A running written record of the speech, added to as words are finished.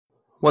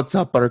What's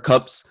up,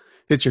 Buttercups?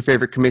 It's your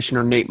favorite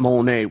commissioner, Nate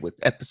Molnay, with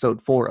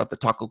episode 4 of the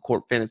Taco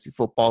Corp Fantasy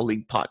Football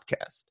League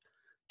podcast.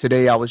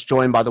 Today, I was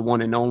joined by the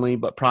one and only,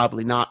 but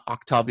probably not,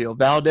 Octavio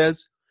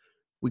Valdez.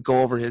 We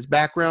go over his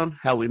background,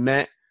 how we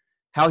met,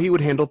 how he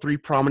would handle 3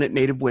 prominent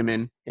Native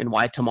women, and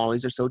why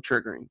tamales are so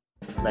triggering.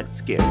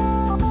 Let's get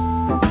it.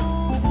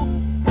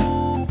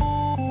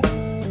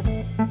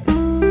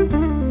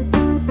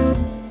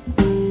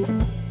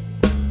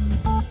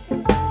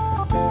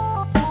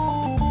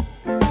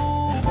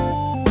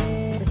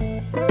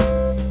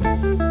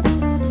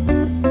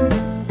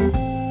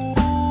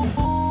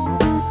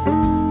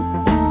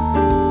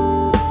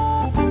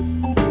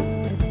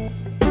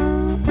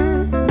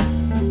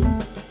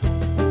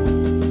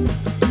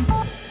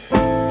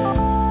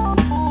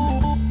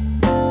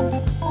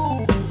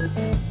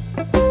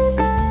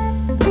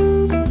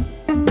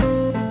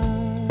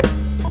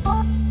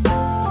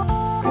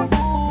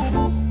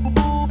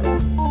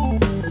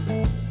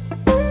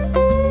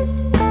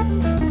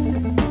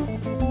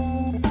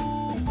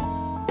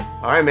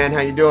 All right, man. How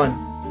you doing?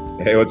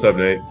 Hey, what's up,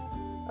 Nate?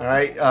 All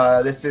right.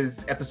 This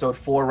is episode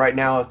 4 right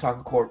now of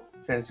Taco Corp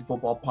Fantasy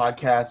Football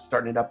podcast.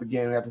 Starting it up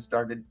again. We haven't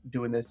started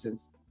doing this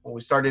since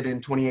we started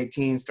in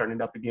 2018. Starting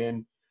it up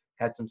again.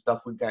 Had some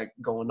stuff we got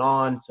going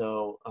on,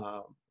 so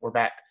we're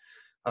back.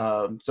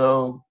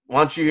 So why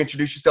don't you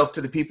introduce yourself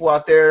to the people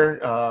out there?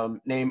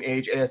 Name,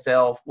 age,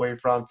 ASL, where you're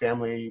from,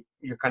 family,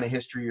 your kind of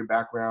history, your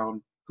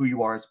background, who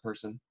you are as a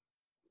person.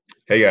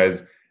 Hey,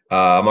 guys.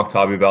 I'm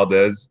Octavio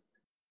Valdez.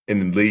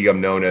 In the league,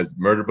 I'm known as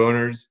Murder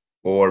Boners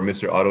or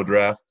Mr. Auto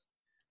Draft.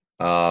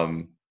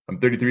 I'm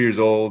 33 years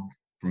old,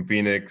 from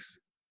Phoenix.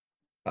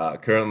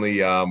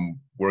 Currently,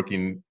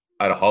 working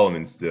out of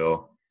Holloman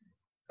still.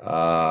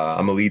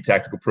 I'm a lead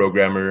tactical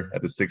programmer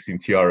at the 16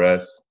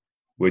 TRS,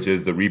 which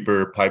is the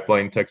Reaper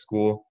Pipeline Tech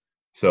School.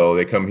 So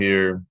they come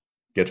here,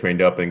 get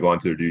trained up, and go on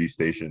to their duty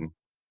station.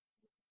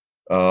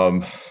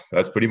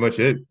 That's pretty much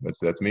it.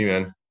 That's me,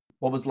 man.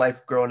 What was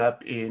life growing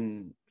up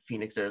in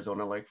Phoenix,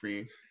 Arizona like for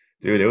you?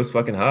 Dude, it was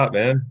fucking hot,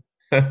 man.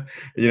 I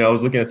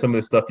was looking at some of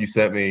the stuff you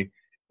sent me,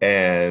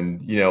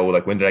 and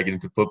like, when did I get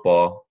into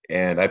football?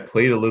 And I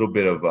played a little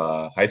bit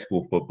of high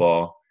school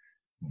football,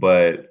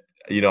 but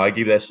I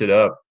gave that shit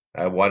up.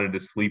 I wanted to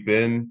sleep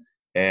in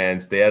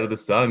and stay out of the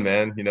sun,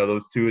 man.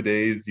 Those 2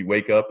 days you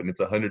wake up and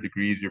it's 100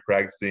 degrees, you're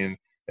practicing.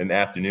 In the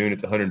afternoon,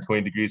 it's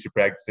 120 degrees, you're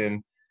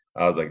practicing.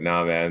 I was like,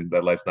 nah, man,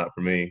 that life's not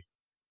for me.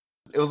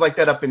 It was like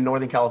that up in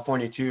Northern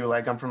California too.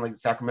 Like, I'm from like the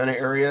Sacramento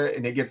area,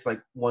 and it gets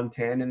like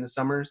 110 in the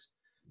summers.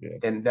 Yeah.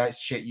 And that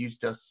shit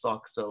used to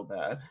suck so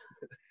bad.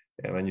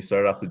 Yeah, man, you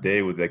start off the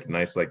day with like a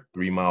nice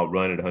 3-mile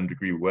run at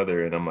 100-degree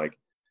weather, and I'm like,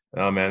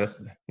 oh man,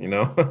 that's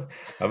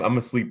I'm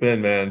gonna sleep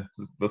in, man.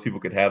 Those people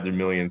could have their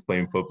millions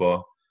playing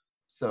football.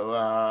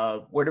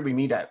 So where did we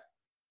meet at?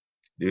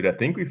 Dude, I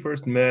think we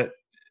first met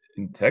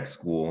in tech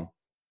school.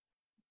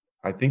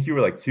 I think you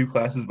were like 2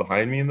 classes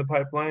behind me in the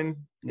pipeline.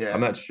 Yeah.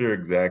 I'm not sure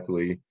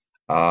exactly.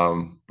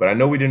 But I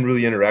know we didn't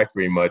really interact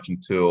very much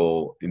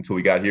until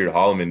we got here to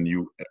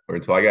Holloman.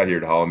 Until I got here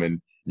to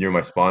Holloman. You're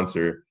my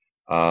sponsor.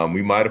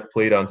 We might have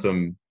played on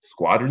some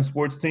squadron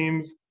sports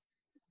teams.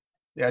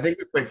 Yeah, I think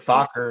we played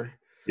soccer.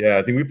 Yeah,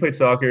 I think we played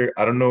soccer.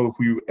 I don't know if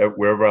we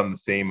were ever on the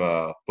same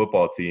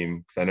football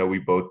team, because I know we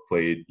both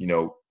played,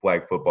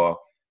 flag football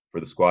for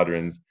the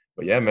squadrons.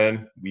 But yeah,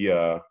 man,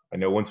 I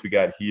know once we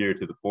got here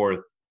to the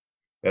 4th,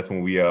 that's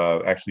when we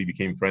actually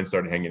became friends,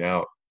 started hanging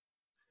out.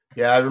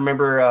 Yeah, I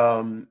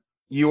remember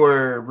you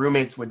were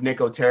roommates with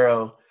Nick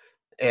Otero.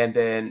 And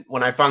then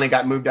when I finally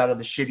got moved out of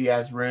the shitty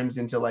ass rooms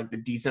into like the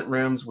decent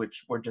rooms,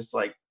 which were just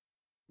like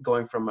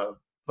going from a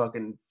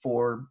fucking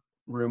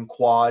 4-room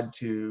quad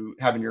to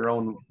having your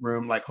own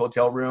room, like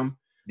hotel room.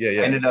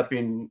 Yeah. I ended up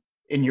in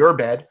your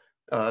bed,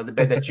 the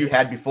bed that you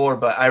had before.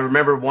 But I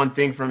remember one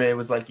thing from it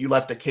was like you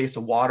left a case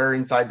of water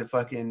inside the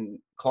fucking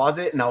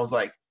closet. And I was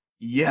like,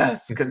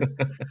 yes, because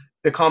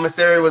the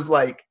commissary was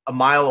like a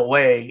mile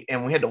away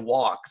and we had to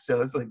walk. So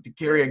it's like to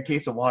carry a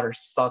case of water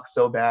sucks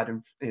so bad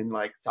in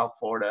like South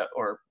Florida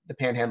or the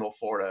Panhandle of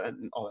Florida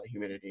and all that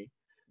humidity.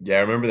 Yeah,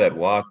 I remember that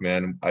walk,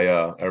 man. I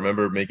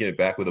remember making it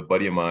back with a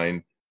buddy of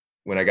mine.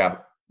 When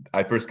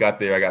I first got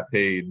there, I got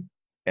paid,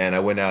 and I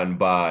went out and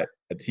bought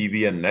a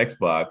TV and an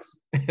Xbox.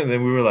 And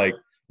then we were like,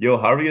 yo,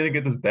 how are we gonna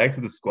get this back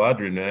to the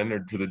squadron, man, or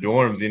to the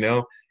dorms,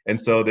 And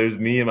so there's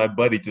me and my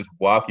buddy just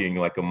walking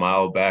like a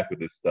mile back with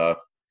this stuff.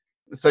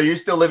 So you're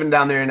still living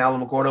down there in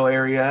Alamogordo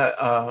area.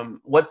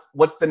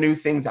 What's the new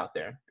things out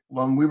there?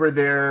 When we were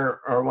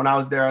there, or when I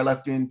was there, I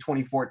left in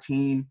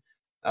 2014.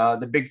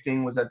 The big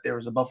thing was that there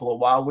was a Buffalo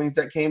Wild Wings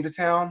that came to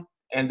town,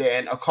 and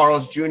then a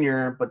Carl's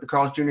Jr., but the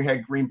Carl's Jr.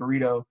 had green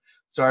burrito.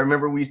 So I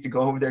remember we used to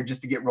go over there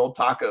just to get rolled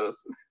tacos.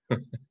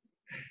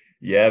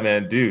 Yeah,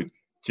 man, dude.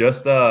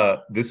 Just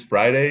this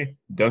Friday,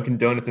 Dunkin'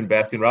 Donuts and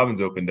Baskin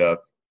Robbins opened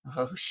up.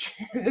 Oh,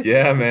 shit.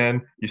 Yeah,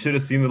 man. You should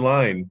have seen the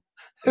line.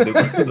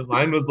 The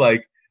line was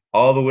like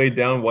all the way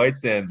down White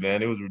Sands,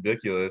 man. It was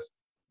ridiculous.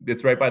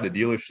 It's right by the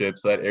dealership,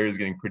 so that area is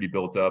getting pretty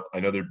built up. I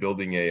know they're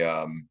building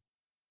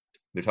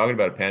they're talking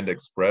about a Panda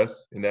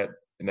Express in that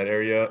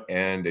area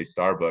and a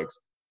Starbucks.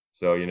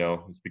 So,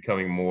 it's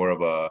becoming more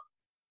of a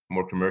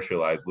more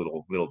commercialized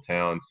little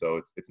town.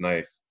 So it's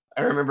nice.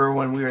 I remember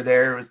when we were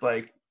there, it was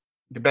like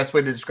the best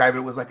way to describe it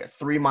was like a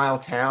 3 mile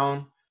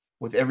town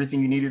with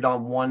everything you needed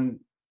on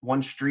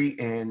one street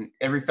and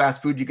every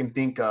fast food you can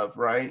think of,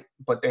 right?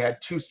 But they had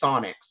two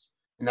Sonics,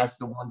 and that's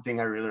the one thing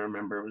I really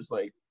remember. It was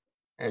like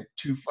I had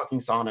two fucking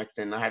Sonics,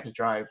 and I had to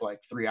drive like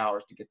 3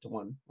 hours to get to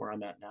one where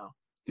I'm at now.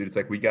 Dude, it's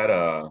like we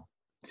got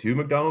two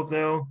McDonald's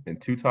now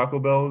and two Taco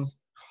Bells,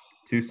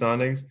 two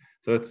Sonics.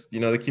 So it's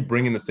they keep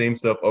bringing the same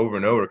stuff over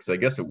and over because I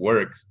guess it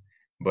works.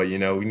 But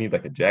we need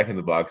like a Jack in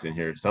the Box in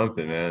here or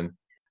something, man.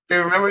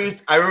 Dude,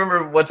 I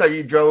remember one time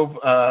you drove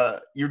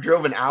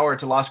an hour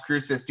to Las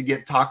Cruces to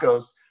get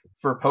tacos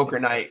for poker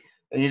night,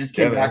 and you just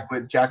came back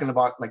with Jack in the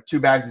Box, like 2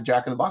 bags of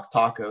Jack in the Box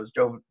tacos.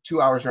 Drove 2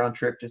 hours round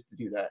trip just to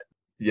do that.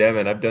 Yeah,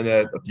 man, I've done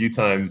that a few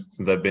times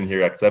since I've been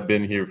here. Because I've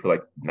been here for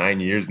like 9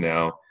 years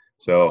now,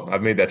 so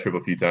I've made that trip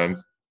a few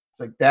times. It's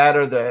like that,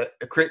 or the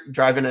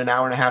driving an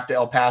hour and a half to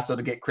El Paso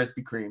to get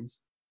Krispy Kremes.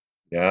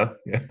 Yeah,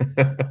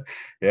 yeah,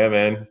 yeah,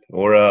 man.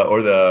 Or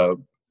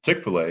the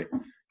Chick-fil-A.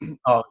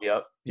 Oh,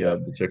 yep. Yeah,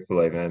 the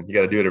Chick-fil-A, man. You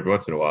got to do it every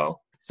once in a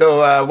while.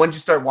 So when did you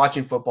start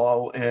watching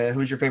football?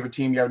 Who's your favorite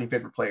team? Do you have any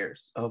favorite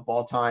players of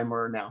all time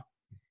or now?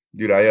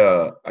 Dude,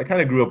 I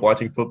kind of grew up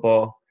watching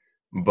football,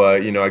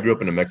 but I grew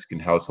up in a Mexican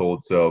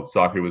household, so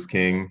soccer was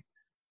king,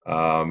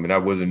 and I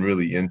wasn't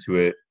really into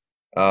it.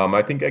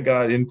 I think I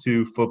got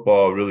into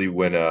football really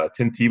when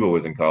Tim Tebow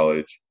was in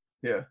college.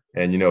 Yeah.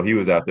 And he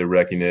was out there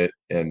wrecking it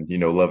and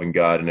loving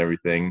God and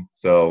everything.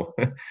 So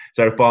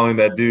started following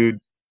that dude.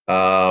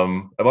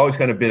 I've always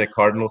kind of been a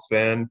Cardinals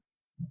fan,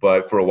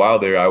 but for a while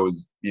there, I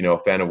was, a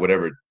fan of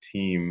whatever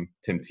team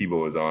Tim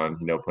Tebow was on,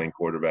 playing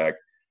quarterback.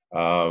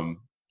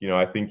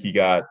 I think he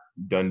got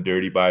done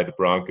dirty by the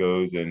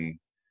Broncos and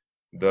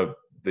the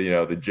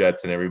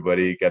Jets and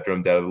everybody got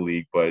drummed out of the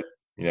league, but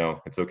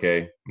it's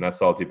okay. I'm not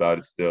salty about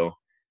it still.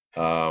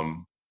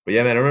 But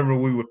yeah, man, I remember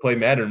we would play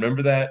Madden.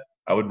 Remember that?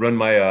 I would run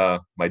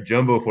my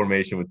jumbo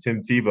formation with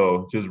Tim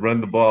Tebow, just run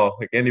the ball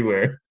like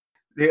anywhere.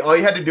 All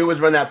you had to do was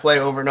run that play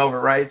over and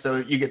over, right? So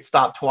you get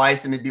stopped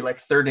twice, and it'd be like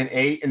 3rd and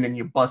 8, and then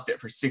you bust it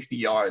for 60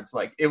 yards.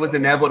 Like it was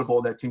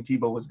inevitable that Tim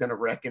Tebow was going to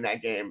wreck in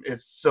that game.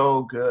 It's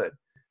so good.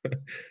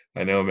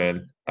 I know,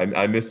 man.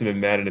 I miss him in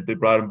Madden. If they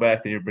brought him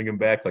back, then you bring him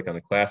back like on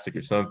a classic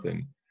or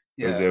something.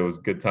 Yeah, it was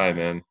a good time,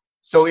 man.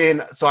 So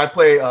I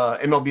play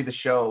MLB The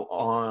Show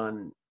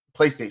on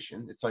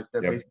PlayStation. It's like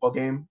the baseball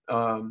game.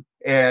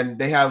 And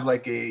they have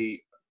like they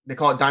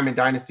call it Diamond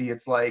Dynasty.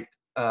 It's like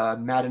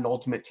Madden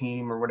Ultimate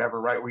Team or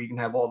whatever, right? Where you can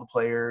have all the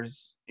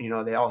players,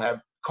 they all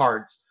have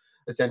cards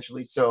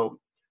essentially. So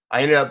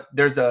I ended up,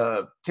 there's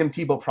a Tim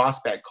Tebow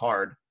prospect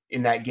card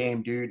in that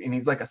game, dude. And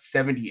he's like a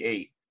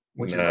 78,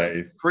 which is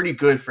like pretty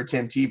good for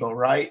Tim Tebow,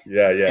 right?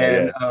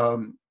 Yeah.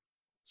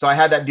 So I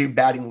had that dude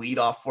batting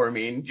leadoff for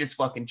me and just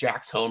fucking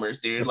jacks homers,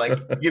 dude. Like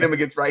get him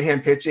against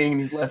right-hand pitching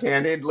and he's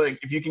left-handed. Like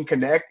if you can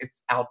connect,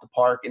 it's out the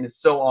park. And it's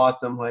so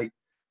awesome. Like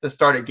to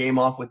start a game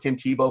off with Tim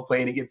Tebow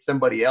playing against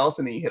somebody else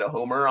and then you hit a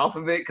homer off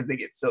of it because they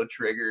get so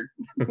triggered.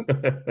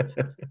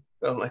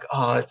 I'm like,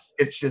 oh,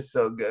 it's just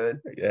so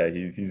good. Yeah,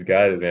 he's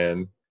got it,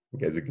 man. You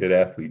guy's a good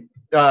athlete.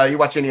 You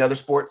watch any other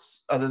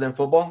sports other than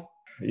football?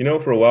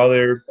 For a while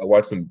there, I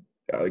watched some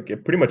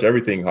pretty much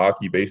everything: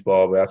 hockey,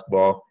 baseball,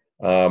 basketball.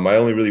 I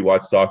only really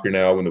watch soccer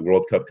now when the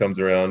World Cup comes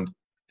around.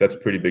 That's a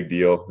pretty big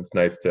deal. It's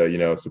nice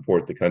to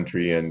support the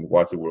country and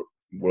watch the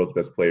world's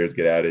best players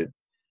get at it.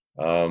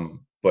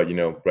 But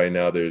right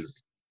now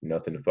there's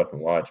nothing to fucking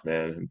watch,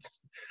 man. I'm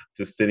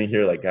just sitting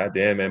here like, God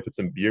damn, man, put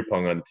some beer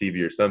pong on the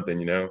TV or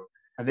something,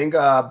 I think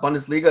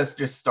Bundesliga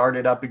just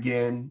started up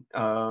again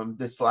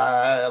this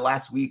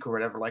last week or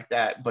whatever like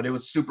that. But it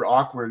was super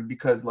awkward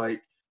because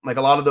like a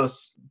lot of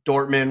those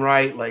Dortmund,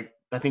 right? Like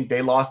I think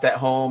they lost at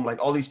home.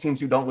 Like all these teams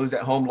who don't lose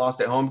at home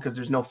lost at home because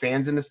there's no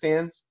fans in the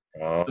stands.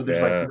 So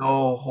there's like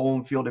no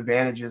home field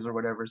advantages or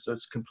whatever. So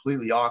it's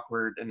completely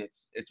awkward and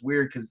it's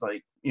weird because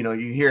like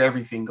you hear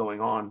everything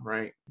going on,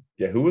 right?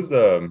 Yeah, who was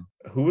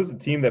the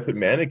team that put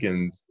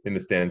mannequins in the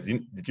stands?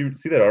 Did you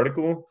see that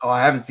article? Oh,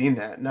 I haven't seen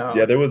that. No.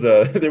 Yeah, there was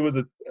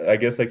a I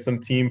guess like some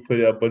team put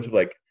a bunch of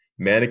like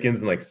mannequins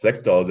and like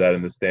sex dolls out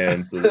in the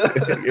stands. So it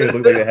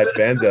looked like they had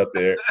fans out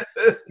there.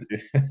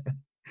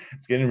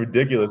 It's getting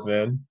ridiculous,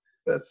 man.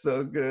 That's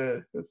so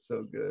good.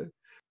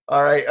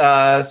 All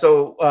right.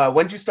 So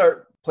when did you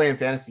start playing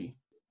fantasy?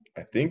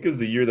 I think it was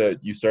the year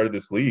that you started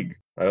this league.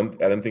 I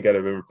don't think I'd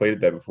have ever played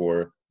that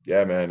before.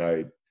 Yeah, man.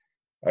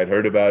 I'd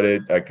heard about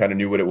it. I kind of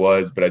knew what it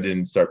was, but I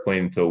didn't start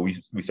playing until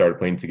we started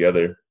playing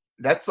together.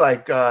 That's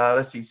like,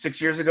 let's see,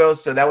 6 years ago.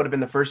 So that would have been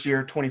the first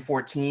year,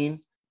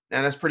 2014.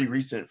 And that's pretty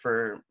recent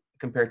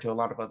compared to a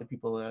lot of other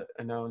people that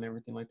I know and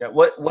everything like that.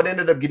 What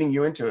ended up getting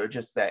you into it?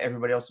 Just that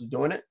everybody else was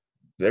doing it?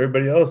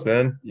 Everybody else,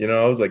 man.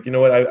 I was like,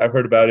 what? I've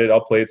heard about it.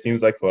 I'll play. It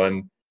seems like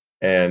fun.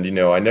 And,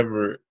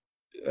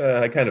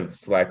 I kind of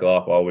slack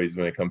off always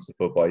when it comes to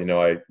football.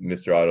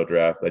 Mr. Auto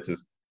Draft. I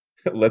just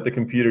let the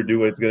computer do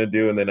what it's going to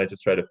do. And then I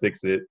just try to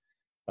fix it.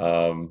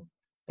 But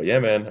yeah,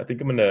 man, I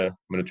think I'm going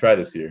to try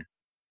this year.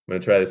 So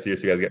you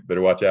guys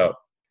better watch out.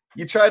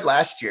 You tried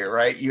last year,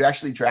 right? You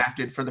actually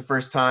drafted for the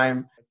first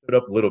time, Put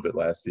up a little bit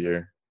last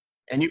year.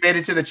 and you made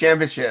it to the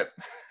championship.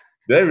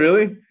 Did I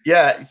really?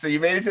 Yeah, so you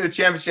made it to the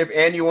championship,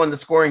 and you won the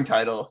scoring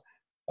title.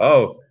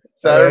 Oh,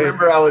 So all I right.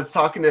 remember I was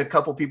talking to a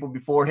couple people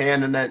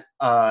beforehand, and then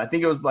I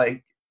think it was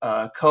like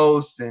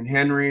Coase and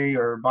Henry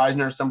or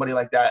Beisner or somebody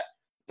like that,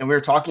 and we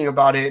were talking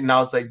about it, and I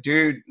was like,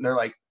 dude, and they're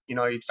like,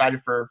 are you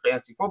excited for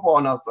fantasy football?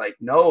 And I was like,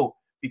 no,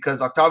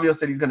 because Octavio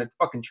said he's gonna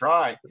fucking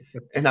try,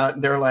 and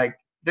they're like,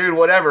 dude,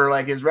 whatever,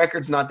 like his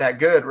record's not that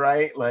good,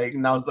 right? Like,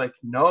 and I was like,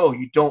 no,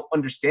 you don't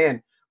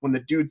understand. When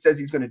the dude says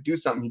he's gonna do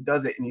something, he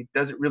does it, and he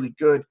does it really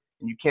good,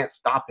 and you can't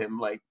stop him.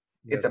 Like,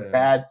 it's a Yeah.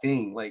 bad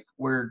thing. Like,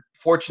 we're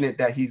fortunate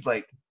that he's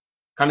like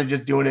kind of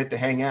just doing it to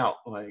hang out.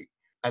 Like,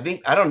 I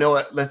don't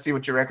know. Let's see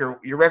what your record.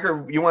 You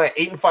went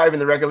 8-5 in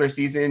the regular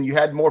season. You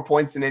had more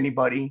points than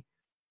anybody,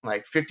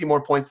 like 50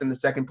 more points than the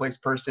second place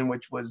person,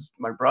 which was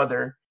my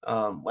brother.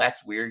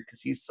 That's weird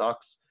because he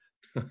sucks.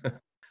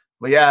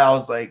 But yeah, I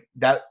was like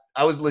that.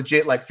 I was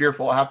legit like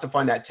fearful. I'll have to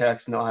find that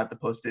text and I'll have to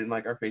post it in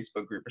like our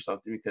Facebook group or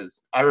something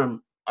because I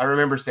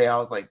remember saying I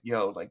was like,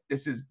 yo, like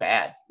this is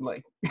bad.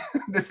 Like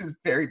this is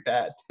very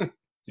bad.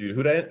 Dude,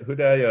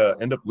 who'd I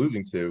end up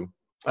losing to?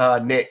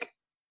 Nick.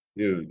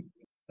 Dude,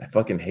 I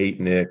fucking hate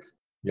Nick.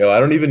 Yo, I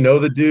don't even know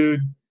the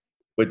dude,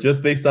 but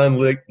just based on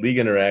league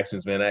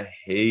interactions, man, I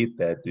hate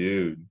that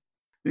dude.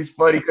 He's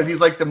funny because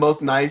he's like the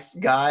most nice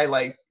guy.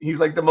 Like he's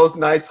like the most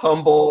nice,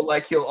 humble.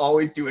 Like he'll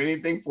always do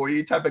anything for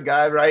you type of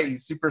guy, right?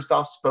 He's super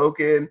soft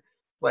spoken.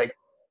 Like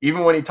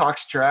even when he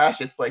talks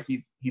trash, it's like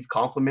he's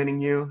complimenting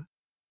you.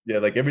 Yeah,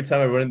 like every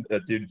time I run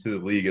that dude to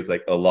the league, it's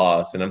like a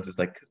loss, and I'm just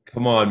like,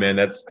 come on, man,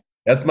 that's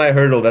my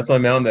hurdle, that's my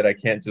mountain that I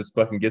can't just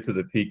fucking get to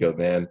the peak of,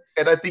 man.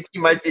 And I think he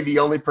might be the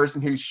only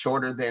person who's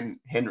shorter than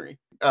Henry.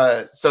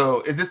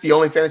 So is this the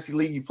only fantasy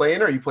league you play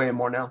in, or are you playing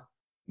more now?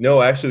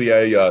 No, actually,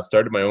 I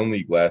started my own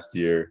league last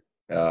year,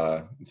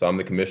 so I'm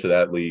the commissioner of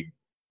that league,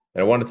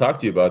 and I want to talk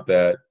to you about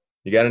that.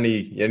 You got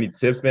any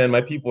tips, man?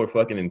 My people are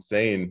fucking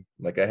insane.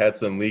 Like I had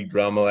some league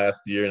drama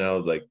last year, and I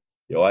was like,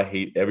 yo, I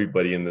hate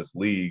everybody in this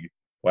league.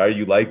 Why are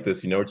you like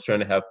this? You know, we're just trying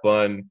to have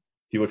fun.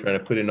 People are trying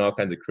to put in all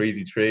kinds of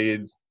crazy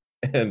trades,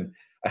 and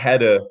I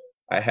had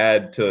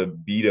to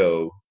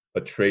veto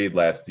a trade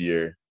last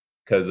year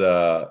because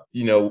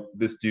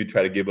this dude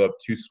tried to give up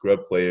 2 scrub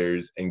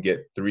players and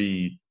get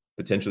 3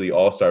 potentially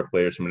all-star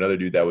players from another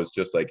dude that was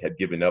just like had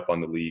given up on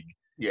the league.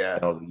 Yeah.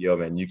 And I was like, yo,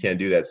 man, you can't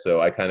do that.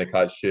 So I kind of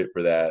caught shit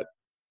for that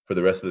for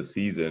the rest of the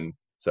season.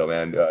 So,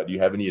 man, do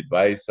you have any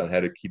advice on how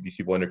to keep these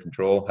people under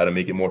control, how to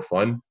make it more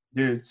fun?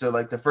 Dude, so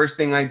like the first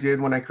thing I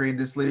did when I created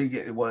this league,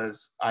 it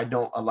was I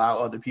don't allow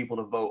other people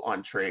to vote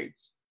on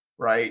trades,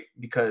 right?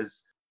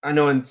 Because I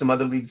know in some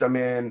other leagues I'm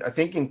in,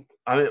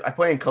 I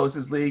play in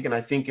Coase's league, and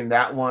I think in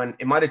that one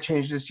it might have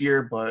changed this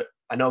year, but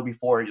I know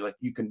before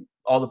you can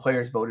all the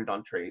players voted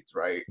on trades,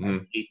 right?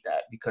 I hate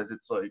that because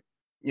it's like,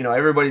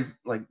 everybody's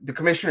like the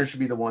commissioner should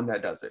be the one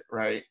that does it,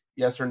 right?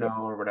 Yes or no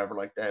or whatever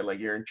like that. Like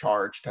you're in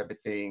charge type of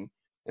thing.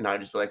 And I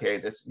just be like,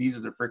 hey, these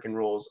are the freaking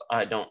rules.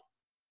 I don't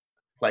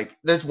like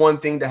there's one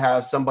thing to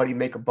have somebody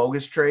make a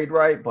bogus trade,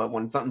 right? But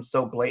when something's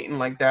so blatant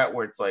like that,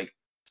 where it's like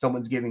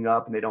someone's giving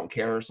up and they don't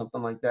care or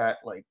something like that,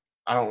 like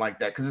I don't like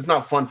that because it's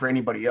not fun for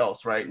anybody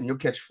else, right? And you'll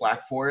catch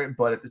flack for it,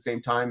 but at the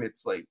same time,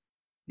 it's like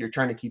you're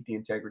trying to keep the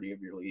integrity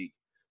of your league.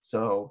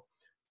 So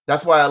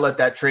that's why I let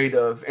that trade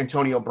of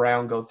Antonio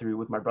Brown go through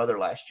with my brother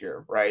last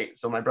year, right?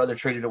 So my brother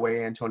traded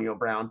away Antonio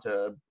Brown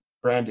to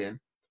Brandon,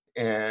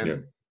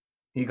 and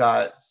he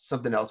got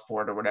something else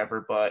for it or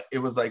whatever. But it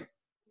was like,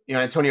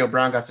 Antonio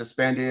Brown got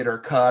suspended or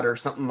cut or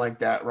something like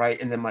that,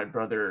 right? And then my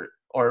brother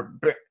or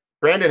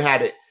Brandon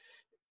had it,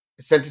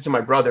 sent it to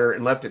my brother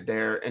and left it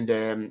there. And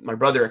then my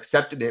brother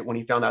accepted it when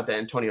he found out that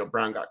Antonio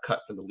Brown got cut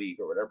from the league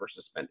or whatever,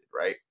 suspended,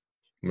 right?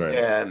 Right.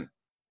 And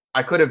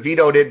I could have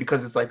vetoed it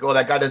because it's like, oh,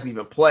 that guy doesn't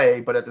even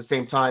play. But at the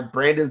same time,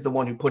 Brandon's the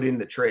one who put in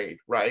the trade,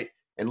 right?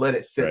 And let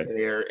it sit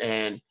there.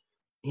 And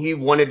he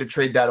wanted to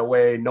trade that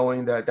away,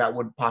 knowing that that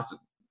would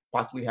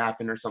possibly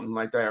happen or something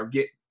like that, or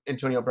get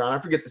Antonio Brown. I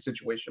forget the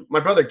situation. My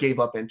brother gave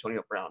up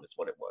Antonio Brown is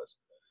what it was.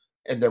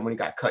 And then when he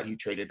got cut, he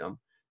traded him.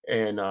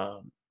 And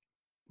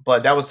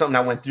but that was something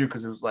I went through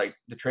because it was like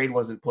the trade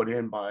wasn't put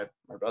in by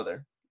my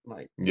brother.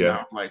 Like,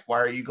 like, why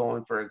are you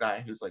going for a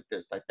guy who's like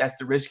this? Like, that's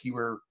the risk you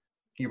were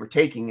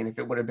taking. And if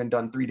it would have been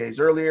done 3 days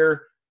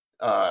earlier,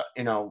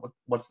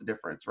 what's the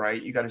difference,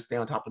 right? You got to stay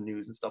on top of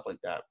news and stuff like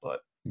that. But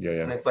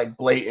and it's like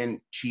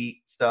blatant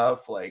cheat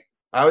stuff. Like,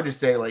 I would just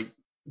say, like,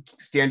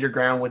 stand your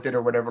ground with it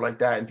or whatever like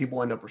that, and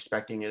people end up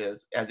respecting it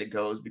as it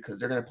goes because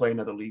they're going to play in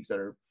other leagues that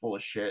are full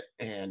of shit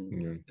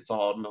and it's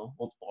all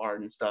multiple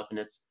hard and stuff, and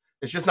it's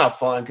just not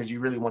fun because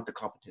you really want the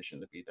competition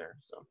to be there.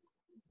 So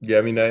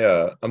I mean,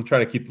 I'm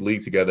trying to keep the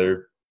league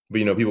together,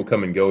 but people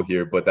come and go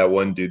here. But that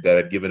one dude that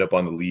had given up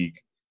on the league,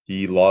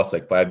 he lost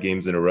like 5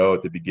 games in a row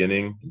at the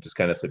beginning and just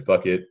kind of said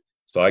fuck it.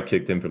 So I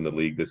kicked him from the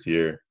league this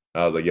year.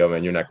 I was like, yo,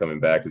 man, you're not coming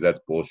back because that's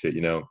bullshit.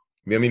 I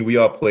mean, we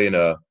all play in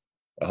a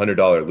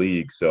 $100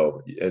 league,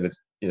 so and it's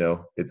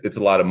it's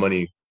a lot of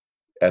money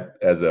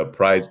as a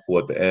prize pool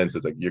at the end. So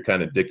it's like you're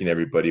kind of dicking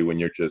everybody when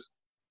you're just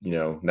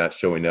not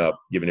showing up,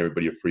 giving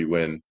everybody a free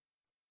win.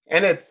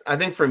 And I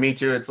think for me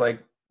too, it's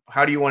like,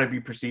 how do you want to be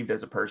perceived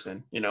as a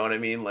person? You know what I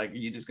mean? Like, are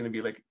you just going to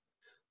be like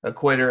a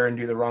quitter and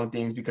do the wrong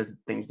things because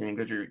things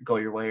didn't go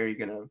your way, or are you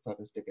going to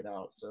fucking stick it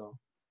out? So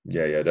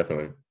Yeah,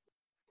 definitely.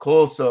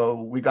 Cool.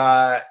 So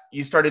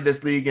you started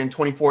this league in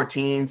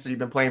 2014. So you've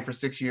been playing for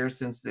 6 years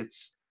since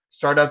its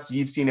startups.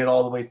 You've seen it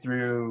all the way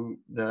through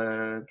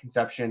the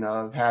conception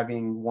of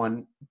having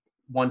one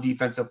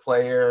defensive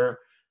player,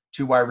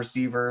 2 wide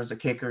receivers, a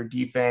kicker,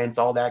 defense,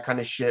 all that kind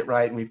of shit,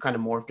 right? And we've kind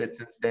of morphed it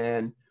since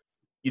then.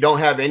 You don't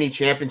have any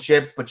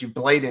championships, but you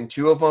played in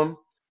 2 of them.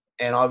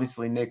 And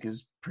obviously Nick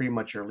is pretty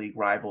much your league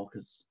rival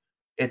because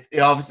it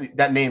obviously,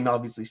 that name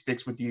obviously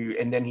sticks with you.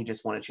 And then he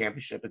just won a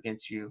championship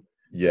against you.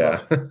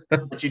 Yeah.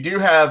 But you do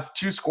have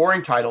 2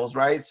 scoring titles,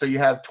 right? So you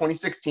have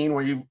 2016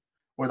 where you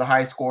were the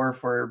high scorer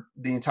for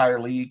the entire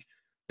league.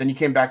 Then you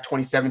came back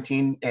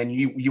 2017 and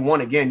you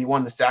won again. You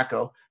won the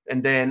Sacco.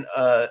 And then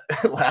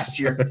last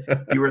year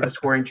you were the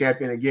scoring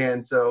champion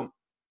again. So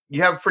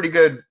you have a pretty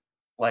good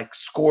like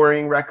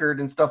scoring record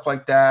and stuff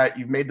like that.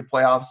 You've made the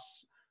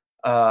playoffs.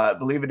 I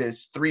believe it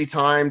is 3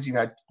 times. You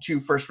had 2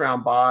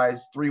 first-round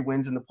buys, 3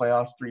 wins in the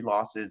playoffs, 3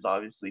 losses,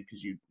 obviously,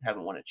 because you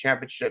haven't won a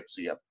championship.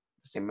 So you have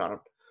the same amount of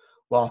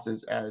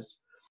losses as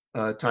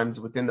times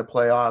within the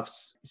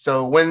playoffs.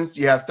 So wins,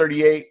 you have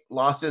 38,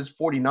 losses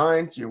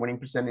 49. So your winning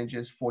percentage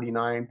is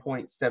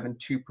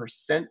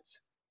 49.72%.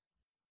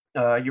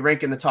 You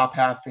rank in the top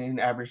half in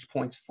average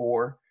points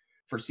for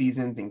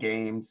seasons and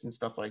games and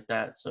stuff like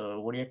that. So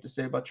what do you have to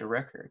say about your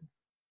record?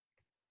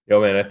 Yo,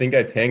 man, I think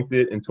I tanked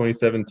it in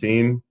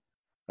 2017.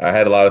 I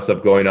had a lot of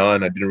stuff going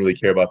on. I didn't really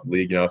care about the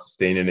league, I was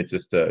sustaining it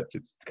just to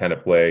kind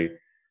of play.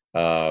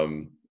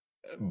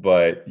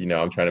 But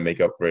I'm trying to make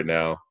up for it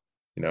now.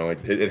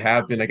 It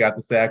happened. I got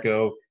the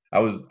Sacco. I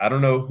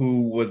don't know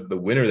who was the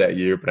winner that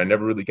year, but I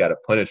never really got a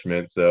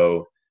punishment.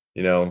 So,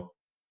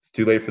 it's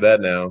too late for that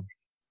now.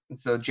 And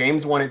so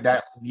James won it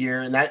that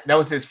year, and that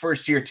was his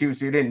first year too.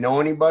 So he didn't know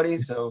anybody.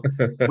 So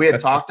we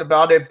had talked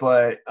about it,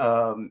 but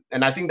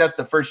and I think that's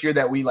the first year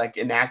that we like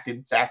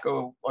enacted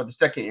Sacco, or the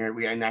second year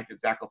we enacted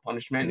Sacco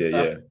punishment and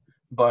stuff. Yeah.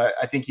 But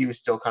I think he was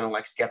still kind of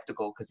like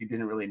skeptical because he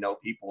didn't really know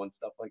people and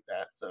stuff like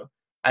that. So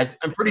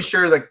I'm pretty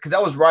sure like, because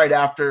that was right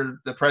after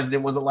the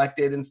president was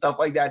elected and stuff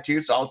like that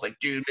too. So I was like,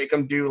 dude, make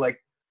him do like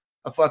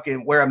a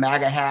fucking wear a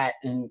MAGA hat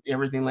and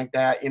everything like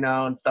that,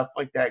 and stuff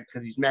like that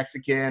because he's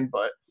Mexican,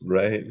 but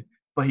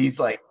he's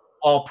like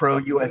all pro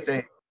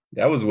USA.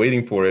 Yeah, I was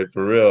waiting for it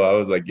for real. I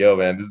was like, yo,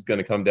 man, this is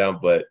gonna come down,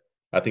 but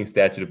I think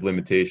statute of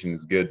limitation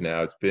is good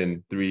now. It's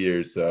been 3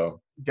 years, so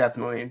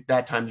definitely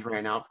that time's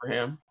ran out for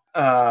him.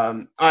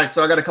 All right,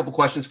 so I got a couple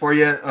questions for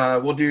you.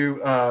 We'll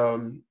do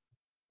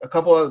a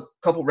couple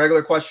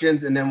regular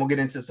questions, and then we'll get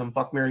into some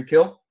fuck, marry,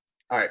 kill.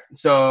 All right.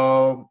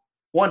 So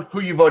 1,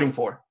 who you voting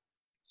for?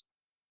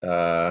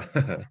 I'm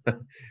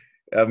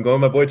going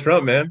with my boy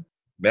Trump, man.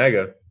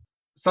 MAGA.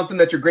 Something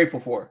that you're grateful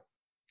for?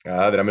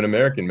 That I'm an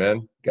American,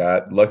 man.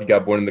 Got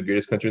born in the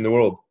greatest country in the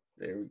world.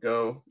 There we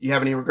go. You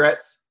have any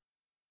regrets?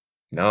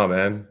 No,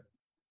 man.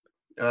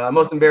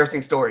 Most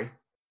embarrassing story?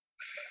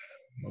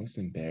 Most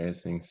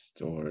embarrassing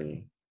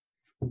story.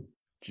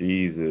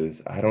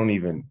 Jesus, I don't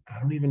even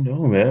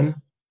know, man.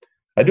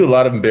 I do a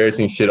lot of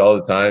embarrassing shit all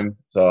the time,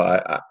 so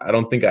I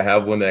don't think I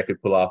have one that I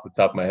could pull off the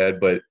top of my head.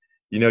 But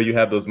you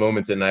have those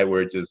moments at night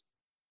where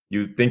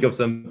you think of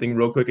something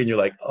real quick and you're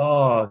like,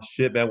 oh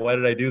shit, man, why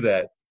did I do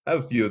that? I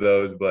have a few of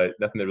those, but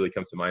nothing that really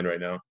comes to mind right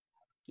now.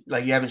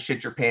 Like you haven't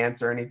shit your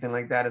pants or anything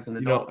like that as an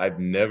adult? I've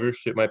never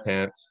shit my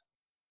pants.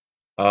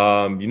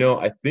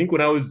 I think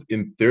when I was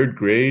in 3rd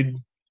grade,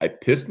 I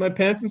pissed my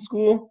pants in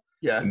school.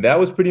 Yeah. And that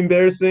was pretty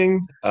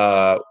embarrassing.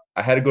 I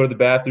had to go to the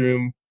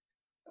bathroom.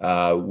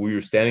 We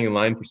were standing in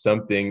line for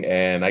something,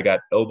 and I got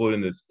elbowed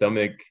in the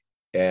stomach,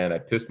 and I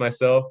pissed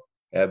myself.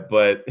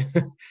 But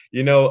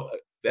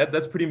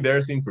that's pretty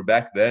embarrassing for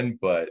back then.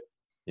 But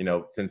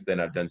since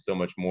then I've done so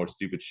much more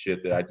stupid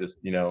shit that I just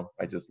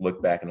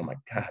look back and I'm like,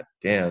 God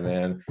damn,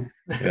 man.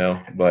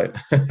 But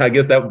I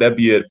guess that'd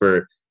be it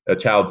for a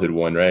childhood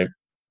one, right?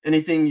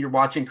 Anything you're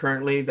watching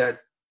currently that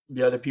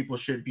the other people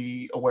should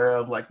be aware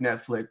of, like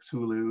Netflix,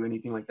 Hulu,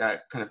 anything like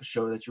that, kind of a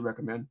show that you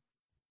recommend?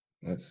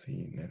 Let's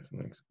see,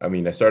 Netflix. I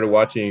mean, I started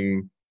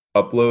watching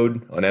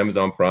Upload on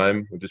Amazon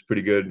Prime, which is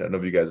pretty good. I don't know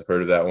if you guys have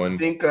heard of that one. I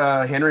think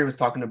Henry was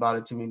talking about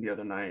it to me the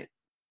other night.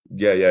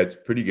 Yeah, it's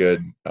pretty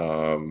good.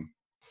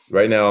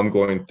 Right now I'm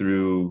going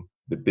through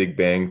The Big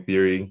Bang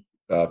Theory,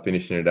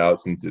 finishing it out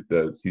since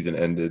the season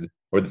ended,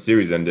 or the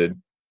series ended.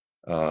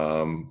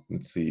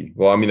 Let's see.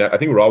 Well, I mean, I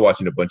think we're all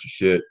watching a bunch of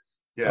shit.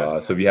 Yeah.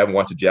 So if you haven't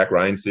watched the Jack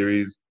Ryan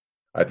series,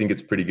 I think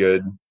it's pretty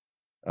good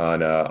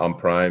on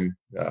Prime.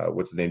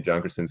 What's his name?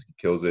 John Krasinski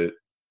kills it.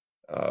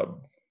 Other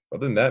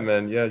than that,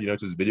 man, yeah,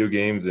 just video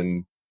games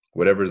and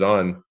whatever's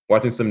on.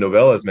 Watching some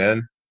novellas,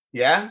 man.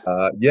 Yeah?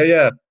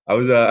 Yeah. I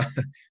was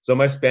so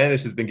my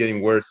Spanish has been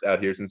getting worse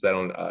out here since I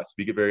don't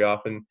speak it very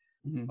often.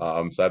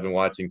 Mm-hmm. So I've been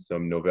watching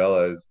some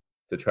novellas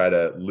to try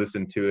to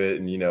listen to it,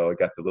 and I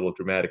got the little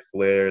dramatic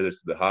flair.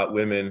 There's the hot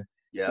women.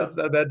 Yeah, that's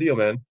not a bad deal,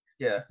 man.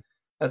 Yeah,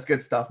 That's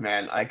good stuff,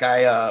 man. Like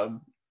I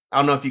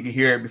don't know if you could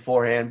hear it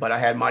beforehand, but I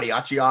had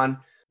mariachi on.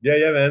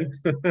 Yeah, man.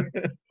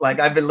 Like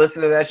I've been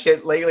listening to that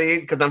shit lately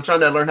because I'm trying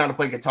to learn how to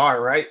play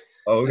guitar, right?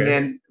 Oh, And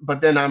okay.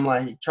 but then I'm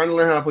like trying to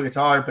learn how to play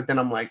guitar, but then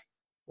I'm like,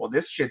 well,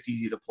 this shit's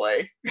easy to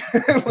play.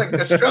 Like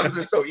the strums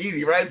are so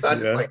easy, right? So I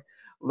just Yeah. like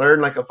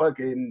learn like a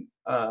fucking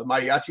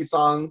mariachi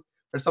song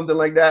or something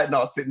like that, and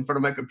I'll sit in front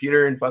of my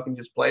computer and fucking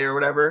just play or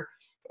whatever.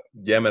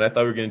 Yeah, man. I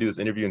thought we were gonna do this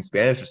interview in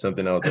Spanish or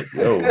something. I was like,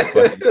 yo,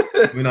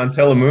 fucking went on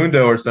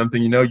Telemundo or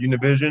something,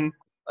 Univision.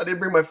 I didn't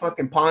bring my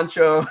fucking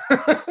poncho.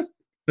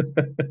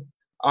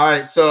 All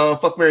right, so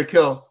fuck Mary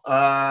Kill.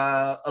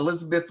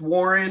 Elizabeth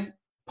Warren,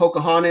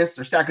 Pocahontas,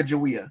 or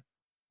Sacagawea?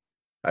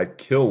 I'd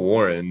kill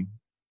Warren.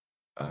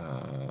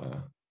 Uh,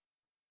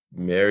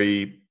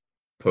 Mary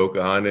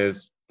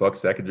Pocahontas, fuck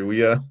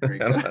Sacagawea. There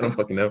you I don't go.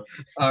 fucking know.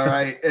 All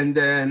right, and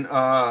then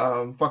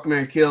fuck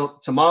Mary Kill.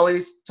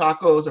 Tamales,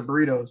 tacos, or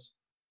burritos?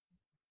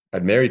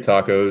 I'd marry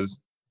tacos.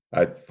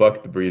 I'd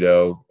fuck the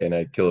burrito, and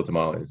I'd kill the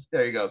tamales.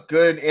 There you go.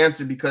 Good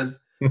answer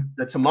because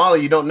the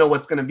tamale, you don't know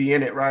what's going to be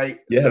in it, right?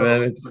 Yeah, So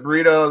man. It's the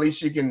burrito, at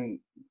least you can,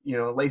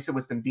 lace it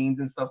with some beans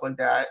and stuff like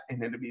that,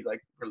 and it'll be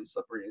like really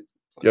slippery.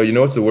 yo. You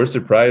know what's the worst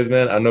surprise,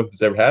 man? I don't know if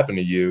this ever happened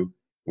to you,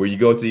 where you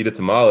go to eat a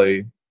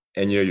tamale,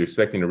 and you're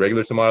expecting a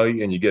regular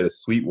tamale, and you get a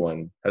sweet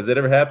one. Has that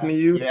ever happened to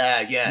you?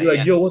 Yeah, yeah, You're yeah.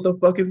 like, yo, what the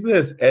fuck is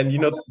this? And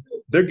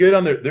they're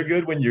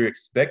good when you're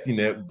expecting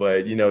it,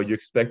 but you're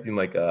expecting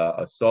like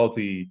a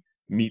salty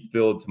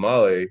meat-filled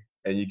tamale,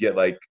 and you get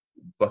like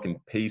fucking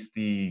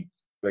pasty,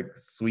 like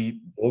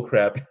sweet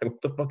bullcrap.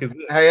 What the fuck is this?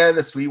 I had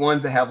the sweet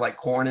ones that have like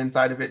corn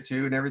inside of it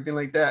too and everything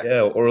like that.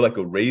 Yeah, or like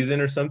a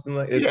raisin or something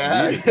like it's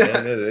Yeah, weird,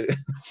 man.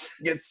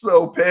 get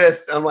so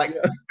pissed. I'm like,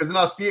 Yeah. because then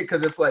I'll see it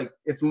because it's like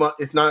it's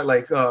not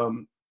like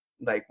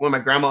when my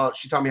grandma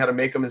she taught me how to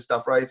make them and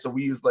stuff, right? So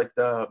we use like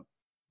the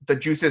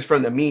juices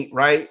from the meat,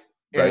 right?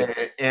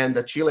 Right. And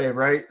the chile,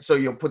 right? So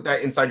you'll put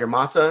that inside your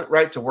masa,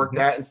 right, to work Mhm.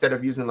 that instead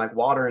of using like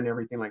water and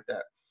everything like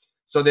that.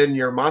 So then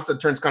your masa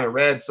turns kind of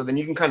red. So then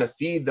you can kind of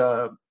see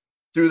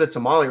through the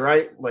tamale,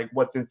 right? Like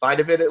what's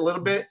inside of it a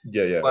little bit.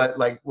 Yeah, yeah. But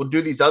like we'll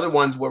do these other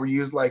ones where we'll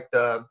use like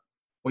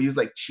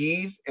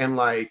cheese and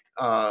like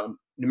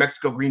New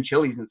Mexico green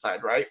chilies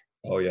inside, right?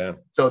 Oh yeah.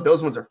 So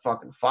those ones are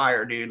fucking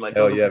fire, dude. Like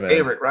Hell those are yeah, my man.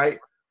 favorite, right?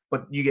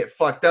 But you get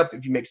fucked up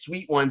if you make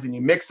sweet ones and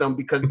you mix them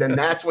because then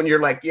that's when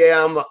you're like,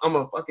 yeah, I'm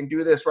gonna fucking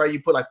do this, right?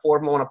 You put like 4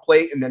 of them on a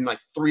plate and then like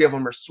 3 of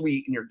them are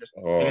sweet and you're just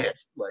Oh,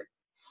 pissed, like.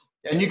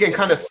 And you can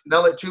kind of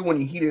smell it too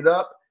when you heat it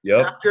up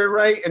yep. after,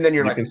 right? And then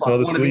you're You like, can fuck, smell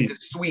the one of these sweet.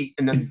 is sweet,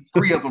 and then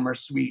 3 of them are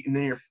sweet, and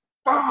then you're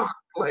fuck,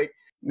 like.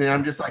 Then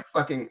I'm just like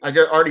fucking. I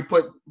just already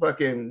put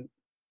fucking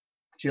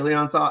chili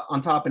on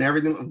top and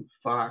everything.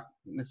 Fuck,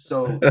 it's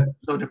so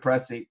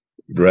depressing.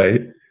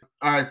 Right.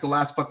 All right, so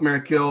last fuck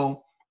Mary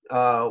Kill,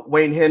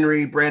 Wayne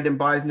Henry, Brandon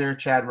Beisner,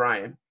 Chad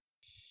Ryan.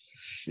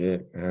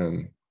 Shit.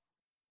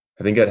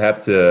 I think I'd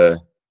have to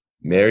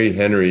marry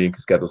Henry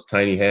because he's got those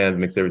tiny hands,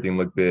 makes everything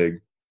look big.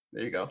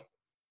 There you go.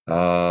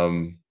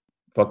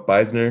 Fuck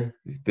Beisner,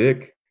 he's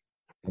thick.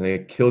 And they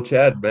kill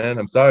Chad, man.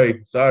 I'm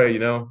sorry. Sorry,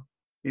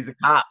 He's a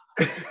cop.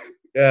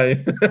 Yeah.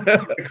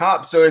 A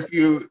cop. So if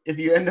you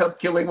end up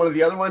killing one of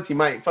the other ones, he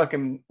might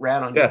fucking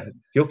rat on you. Yeah.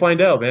 He'll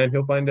find out, man.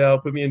 He'll find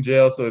out, put me in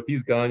jail. So if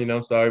he's gone,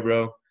 I'm sorry,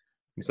 bro.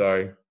 I'm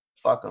sorry.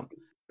 Fuck him.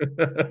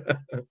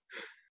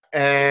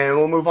 And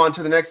we'll move on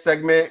to the next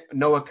segment.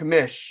 Noah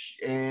Kamish.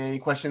 Any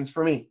questions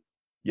for me?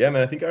 Yeah,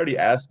 man. I think I already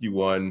asked you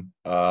one,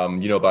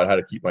 about how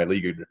to keep my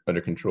league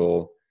under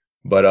control.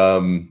 But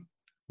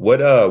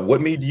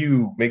what made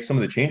you make some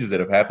of the changes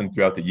that have happened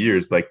throughout the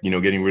years? Like,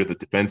 getting rid of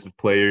the defensive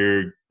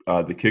player,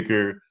 the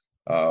kicker.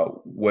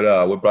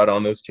 What brought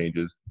on those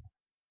changes?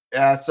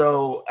 Yeah,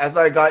 so as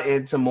I got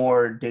into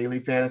more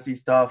daily fantasy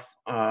stuff,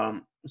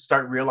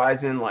 start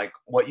realizing like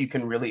what you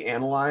can really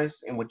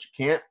analyze and what you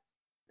can't,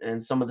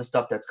 and some of the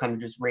stuff that's kind of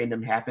just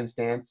random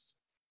happenstance.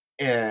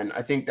 And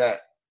I think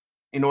that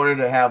in order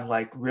to have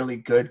like really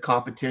good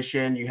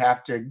competition, you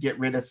have to get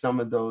rid of some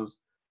of those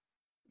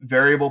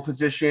variable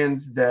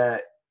positions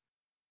that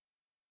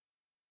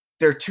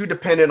they're too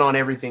dependent on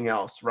everything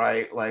else,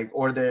 right? Like,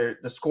 or the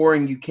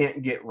scoring you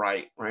can't get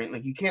right?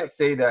 Like, you can't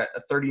say that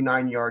a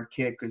 39-yard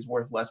kick is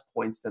worth less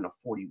points than a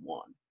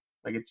 41.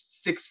 Like,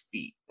 it's 6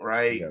 feet,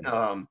 right?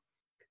 Yeah.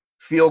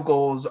 Field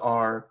goals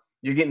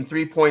you're getting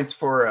 3 points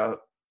for a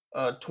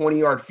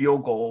 20-yard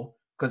field goal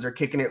because they're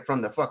kicking it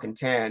from the fucking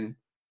 10,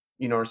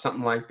 or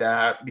something like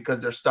that,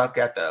 because they're stuck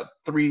at the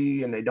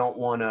 3 and they don't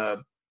want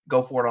to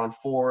go for it on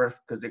 4th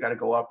because they got to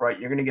go up, right?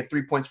 You're going to get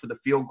 3 points for the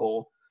field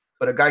goal.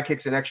 But a guy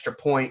kicks an extra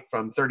point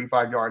from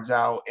 35 yards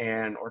out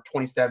or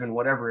 27,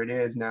 whatever it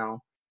is now,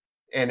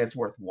 and it's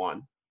worth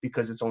 1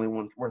 because it's only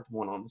worth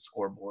 1 on the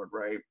scoreboard,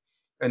 right?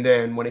 And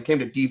then when it came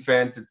to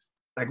defense, it's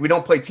like we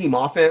don't play team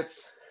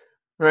offense,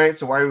 right?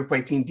 So why do we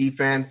play team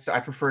defense?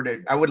 I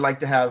would like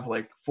to have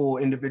like full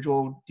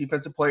individual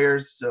defensive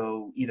players,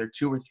 so either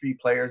 2 or 3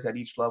 players at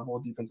each level,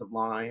 defensive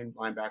line,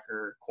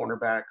 linebacker,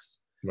 cornerbacks.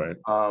 Right.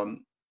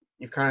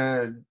 You're kind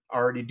of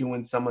already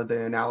doing some of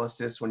the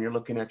analysis when you're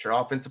looking at your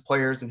offensive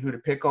players and who to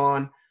pick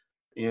on.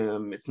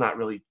 It's not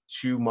really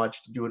too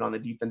much to do it on the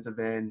defensive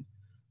end.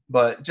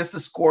 But just the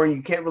scoring,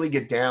 you can't really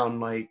get down.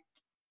 Like,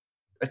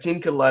 a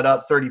team could let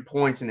up 30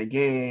 points in a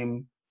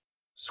game,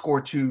 score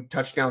 2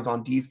 touchdowns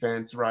on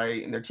defense,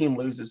 right? And their team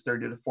loses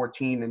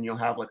 30-14, and you'll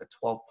have like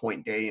a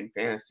 12-point day in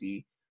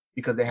fantasy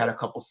because they had a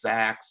couple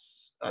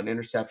sacks, an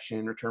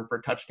interception, return for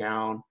a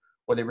touchdown,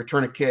 or they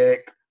return a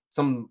kick,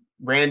 some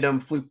random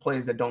fluke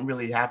plays that don't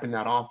really happen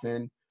that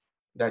often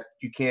that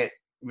you can't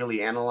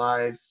really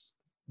analyze.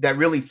 That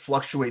really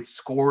fluctuates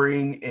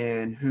scoring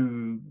and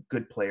who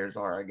good players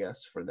are, I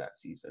guess, for that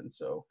season.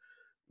 So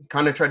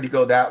kind of tried to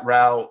go that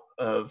route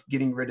of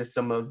getting rid of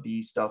some of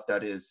the stuff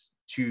that is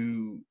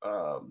too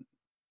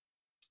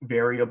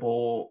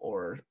variable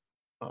or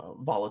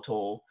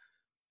volatile,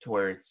 to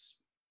where it's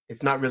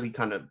not really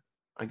kind of,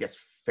 I guess,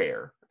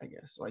 fair. I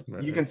guess like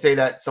you can say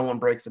that someone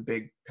breaks a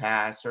big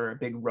pass or a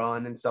big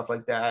run and stuff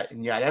like that,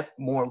 and yeah, that's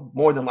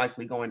more than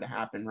likely going to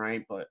happen,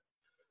 right? But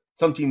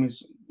some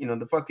teams,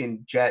 the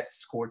fucking Jets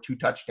score 2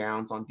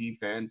 touchdowns on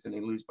defense and they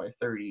lose by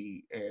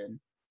 30, and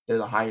they're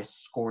the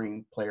highest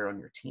scoring player on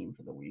your team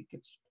for the week.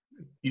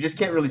 You just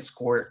can't really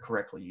score it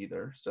correctly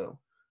either. So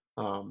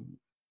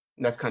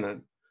that's kind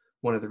of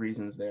one of the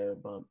reasons there.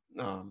 But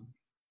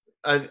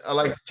I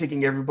like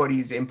taking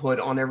everybody's input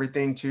on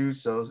everything too.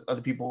 So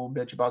other people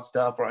bitch about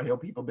stuff, or I hear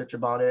people bitch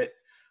about it.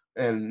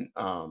 And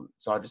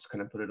so I just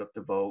kind of put it up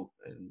to vote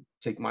and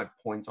take my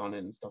points on it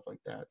and stuff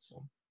like that. So.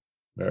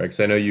 All right, because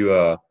I know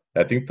you.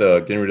 I think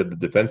the getting rid of the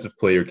defensive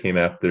player came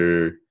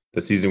after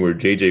the season where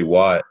J.J.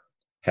 Watt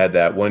had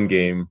that one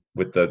game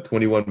with the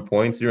 21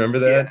 points. You remember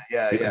that?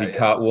 Yeah. He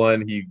caught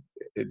one.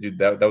 Dude,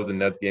 that was a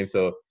nuts game.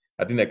 So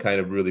I think that kind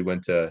of really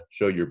went to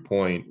show your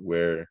point,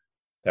 where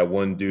that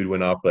one dude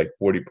went off like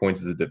 40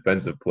 points as a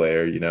defensive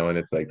player, and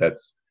it's like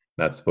that's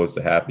not supposed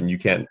to happen.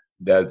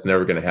 That's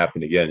never going to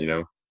happen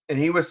again, And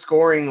he was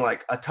scoring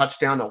like a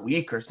touchdown a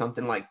week or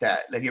something like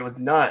that. Like, it was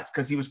nuts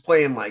because he was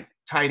playing like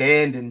tight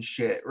end and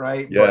shit,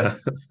 right? Yeah.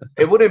 But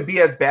it wouldn't be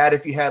as bad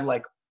if you had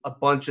like a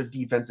bunch of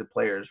defensive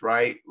players,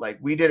 right? Like,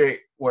 we did it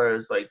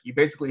whereas like you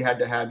basically had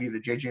to have either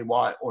JJ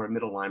Watt or a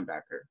middle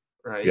linebacker,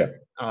 right? Yeah.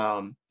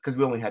 Because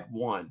we only had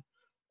one.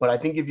 But I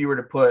think if you were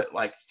to put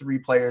like 3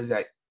 players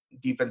at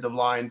defensive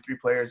line, 3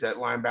 players at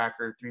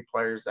linebacker, 3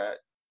 players at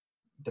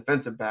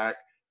defensive back,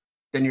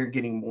 then you're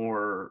getting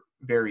more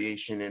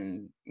variation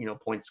in,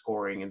 point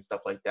scoring and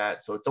stuff like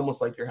that. So it's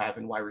almost like you're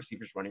having wide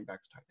receivers, running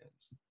backs, tight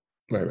ends.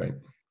 Right.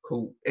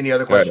 Cool. Any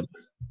other questions?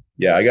 Right.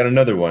 Yeah, I got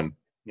another one.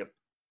 Yep.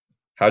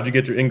 How'd you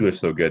get your English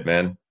so good,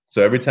 man?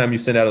 So every time you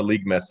send out a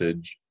league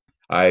message,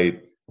 I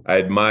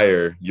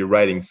admire your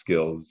writing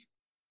skills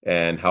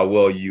and how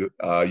well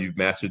you've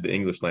mastered the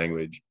English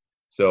language.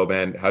 So,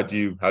 man, how'd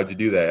you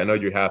do that? I know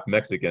you're half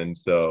Mexican,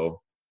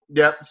 so.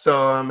 Yep.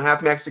 So I'm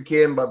half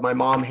Mexican, but my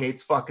mom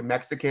hates fucking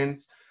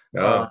Mexicans.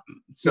 Oh.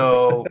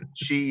 So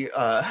she,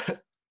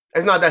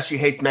 it's not that she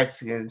hates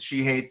Mexicans.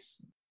 She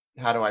hates,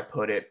 how do I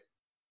put it?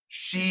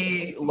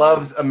 She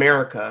loves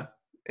America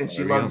and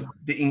she loves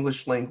the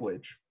English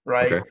language,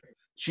 right? Okay.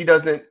 She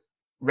doesn't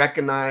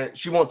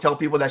she won't tell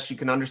people that she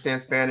can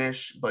understand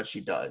Spanish, but she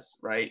does,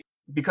 right?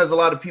 Because a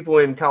lot of people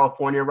in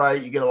California,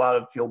 right, you get a lot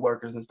of field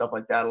workers and stuff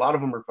like that. A lot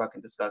of them are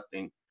fucking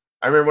disgusting.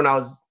 I remember when I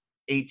was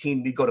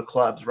 18, we'd go to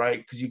clubs, right?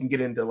 Because you can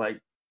get into like,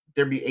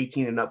 there'd be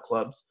 18 and up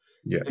clubs.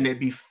 Yeah. And it'd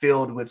be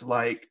filled with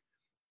like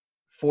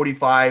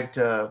 45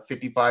 to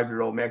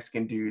 55-year-old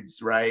Mexican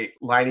dudes, right?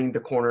 Lining the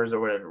corners or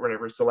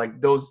whatever. So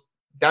like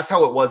that's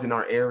how it was in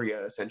our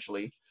area,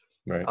 essentially.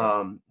 Right.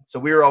 So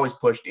we were always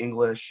pushed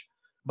English,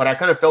 but I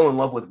kind of fell in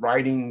love with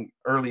writing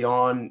early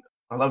on.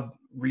 I loved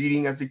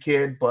reading as a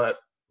kid, but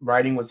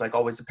writing was like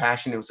always a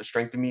passion. It was a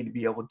strength to me to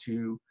be able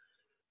to,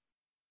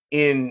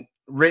 in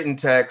written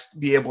text,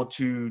 be able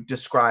to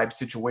describe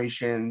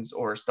situations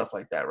or stuff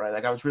like that, right?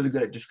 Like, I was really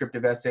good at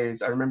descriptive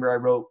essays. I remember I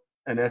wrote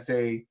an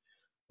essay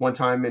one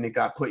time and it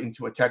got put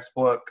into a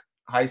textbook,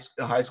 a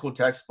high school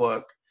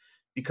textbook,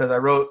 because I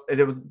wrote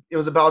it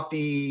was about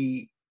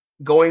the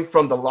going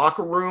from the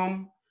locker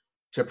room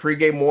to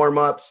pregame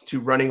warm-ups to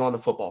running on the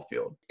football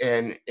field.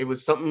 And it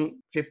was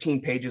something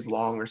 15 pages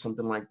long or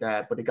something like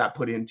that, but it got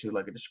put into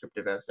like a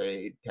descriptive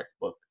essay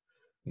textbook.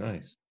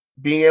 Nice.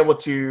 Being able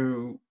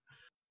to,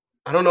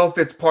 I don't know if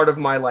it's part of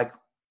my, like,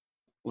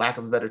 lack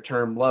of a better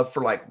term, love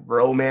for like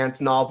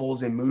romance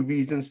novels and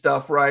movies and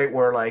stuff, right?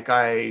 Where like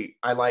I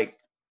like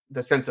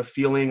the sense of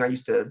feeling. I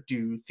used to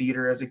do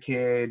theater as a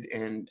kid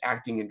and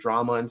acting and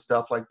drama and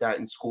stuff like that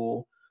in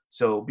school.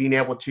 So being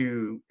able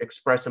to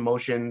express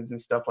emotions and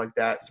stuff like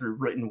that through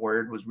written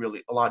word was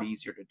really a lot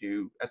easier to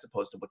do as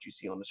opposed to what you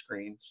see on the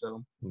screen.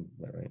 So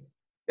right.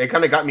 It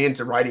kind of got me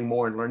into writing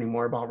more and learning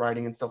more about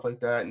writing and stuff like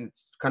that. And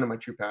it's kind of my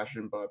true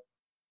passion. But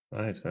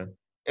nice, man.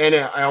 And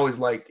I always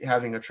like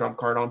having a trump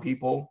card on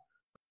people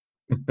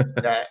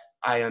that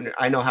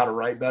I know how to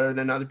write better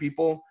than other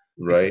people.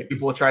 Right.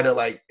 People will try to,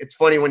 like, it's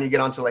funny when you get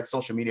onto like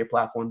social media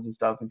platforms and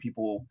stuff and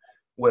people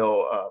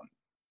will,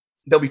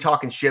 they'll be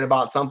talking shit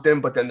about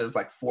something, but then there's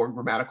like 4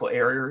 grammatical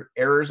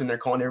errors and they're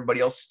calling everybody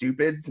else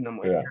stupids. And I'm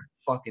like, yeah. You're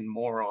a fucking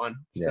moron.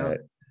 Yeah. So,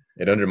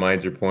 It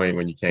undermines your point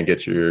when you can't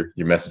get your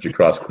message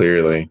across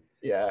clearly.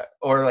 Yeah.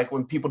 Or like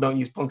when people don't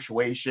use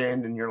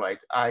punctuation and you're like,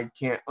 I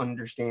can't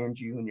understand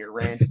you and you're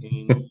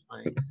ranting.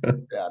 Like,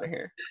 get out of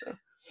here. So,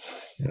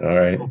 All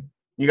right.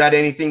 you got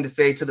anything to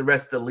say to the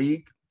rest of the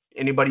league?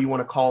 Anybody you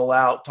want to call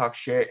out, talk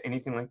shit,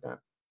 anything like that?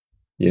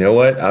 You know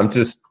what? I'm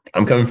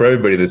coming for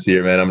everybody this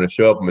year, man. I'm gonna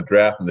show up. I'm gonna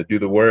draft. I'm gonna do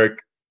the work.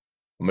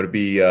 I'm gonna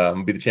be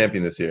the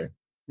champion this year.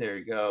 There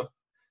you go.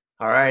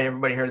 All right,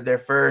 everybody heard it there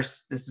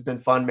first. This has been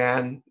fun,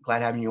 man.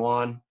 Glad having you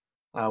on.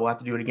 We'll have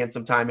to do it again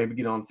sometime. Maybe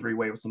get on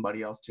three-way with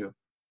somebody else too.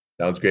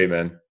 Sounds great,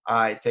 man. All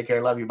right, take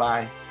care. Love you.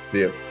 Bye. See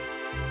you.